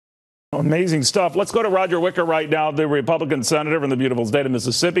Amazing stuff. Let's go to Roger Wicker right now, the Republican senator from the beautiful state of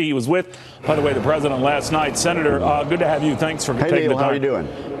Mississippi. He was with, by the way, the president last night. Senator, good to have you. Thanks for taking the time. How are you doing?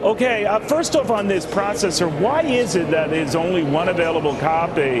 Okay, first off on this processor, why is it that there's only one available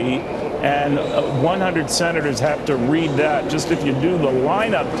copy and 100 senators have to read that? Just if you do the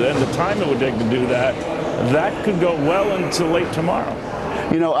lineup and the time it would take to do that, that could go well into late tomorrow.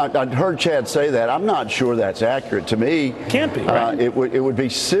 You know, I heard Chad say that. I'm not sure that's accurate. To me, can't be, right? It would be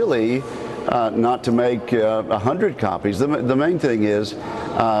silly not to make 100 copies. The main thing is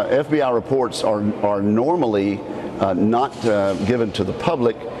FBI reports are normally not given to the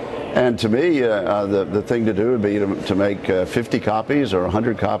public. And to me, the thing to do would be to make 50 copies or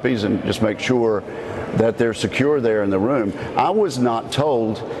 100 copies and just make sure that they're secure there in the room. I was not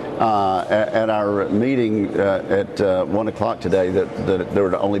told at our meeting at 1 o'clock today that there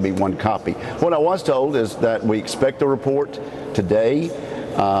would only be one copy. What I was told is that we expect a report today,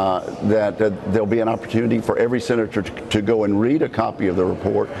 that there'll be an opportunity for every senator to go and read a copy of the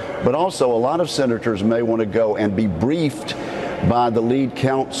report, but also a lot of senators may want to go and be briefed by the lead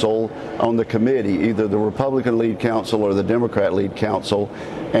counsel on the committee, either the Republican lead counsel or the Democrat lead counsel,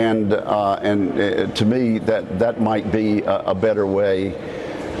 and to me that might be a better way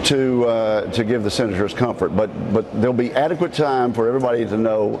to give the senators comfort. But there'll be adequate time for everybody to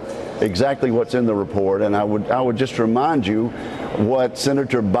know exactly what's in the report. And I would just remind you what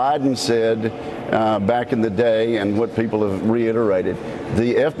Senator Biden said back in the day and what people have reiterated.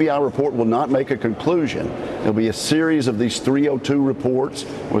 The FBI report will not make a conclusion. There'll be a series of these 302 reports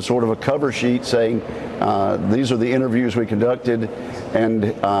with sort of a cover sheet saying these are the interviews we conducted, and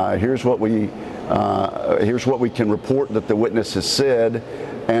here's what we can report that the witness has said.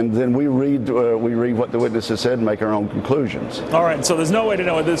 And then we read what the witness has said and make our own conclusions. All right, so there's no way to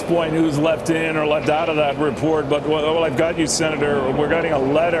know at this point who's left in or left out of that report. But well, I've got you, Senator. We're getting a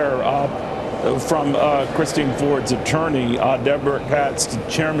letter from Christine Ford's attorney, Deborah Katz, to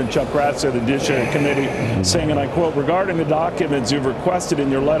Chairman Chuck Grassley of the Judiciary Committee, saying, and I quote, regarding the documents you've requested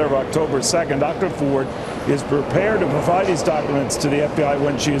in your letter of October 2nd, Dr. Ford is prepared to provide these documents to the FBI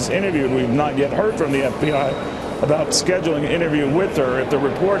when she is interviewed. We've not yet heard from the FBI about scheduling an interview with her. If the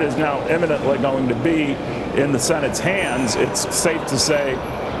report is now imminently going to be in the Senate's hands, it's safe to say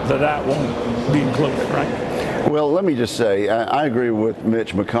that that won't be included, right? Well, let me just say, I agree with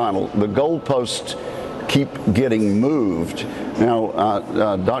Mitch McConnell. The goalposts keep getting moved. Now,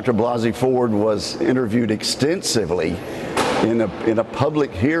 Dr. Blasey Ford was interviewed extensively in a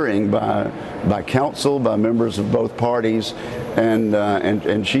public hearing by counsel, by members of both parties,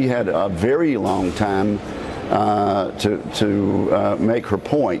 and she had a very long time to make her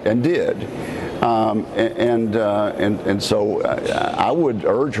point, and did. And so I would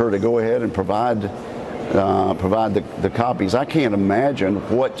urge her to go ahead and provide the copies. I can't imagine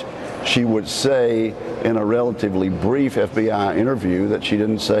what she would say in a relatively brief FBI interview that she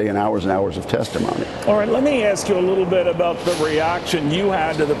didn't say in hours and hours of testimony. All right, let me ask you a little bit about the reaction you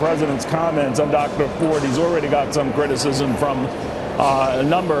had to the president's comments on Dr. Ford. He's already got some criticism from a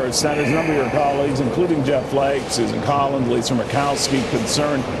number of senators, a number of your colleagues, including Jeff Flake, Susan Collins, Lisa Murkowski,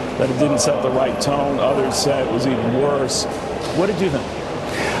 concerned that it didn't set the right tone. Others said it was even worse. What did you think?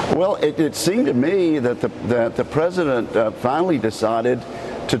 Well, it seemed to me that the president finally decided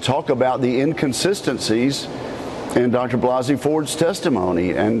to talk about the inconsistencies in Dr. Blasey Ford's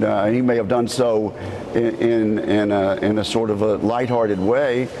testimony, and he may have done so in a sort of a lighthearted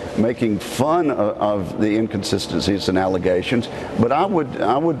way, making fun of the inconsistencies and allegations. But I would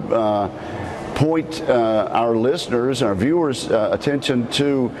point our listeners, our viewers' attention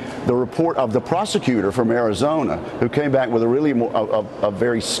to the report of the prosecutor from Arizona, who came back with a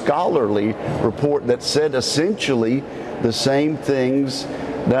very scholarly report that said essentially the same things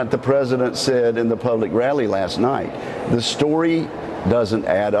that the president said in the public rally last night. The story doesn't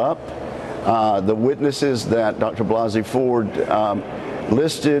add up. The witnesses that Dr. Blasey Ford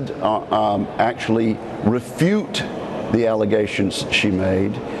listed actually refute the allegations she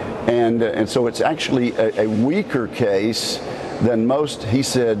made. And so it's actually a weaker case than most he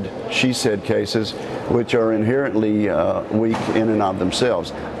said, she said cases, which are inherently weak in and of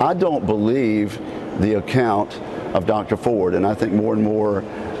themselves. I don't believe the account of Dr. Ford, and I think more and more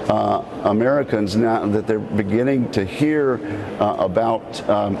Americans, now that they're beginning to hear about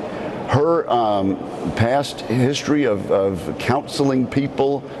her past history of counseling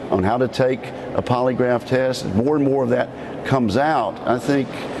people on how to take a polygraph test, more and more of that comes out. I think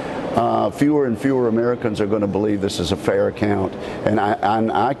fewer and fewer Americans are going to believe this is a fair account,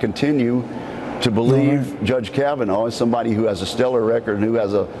 and I continue to believe Judge Kavanaugh is somebody who has a stellar record and who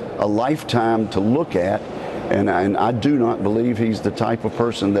has a lifetime to look at And I do not believe he's the type of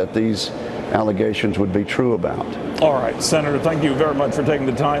person that these allegations would be true about. All right, Senator, thank you very much for taking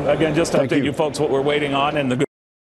the time. Again, just to update you folks what we're waiting on, and the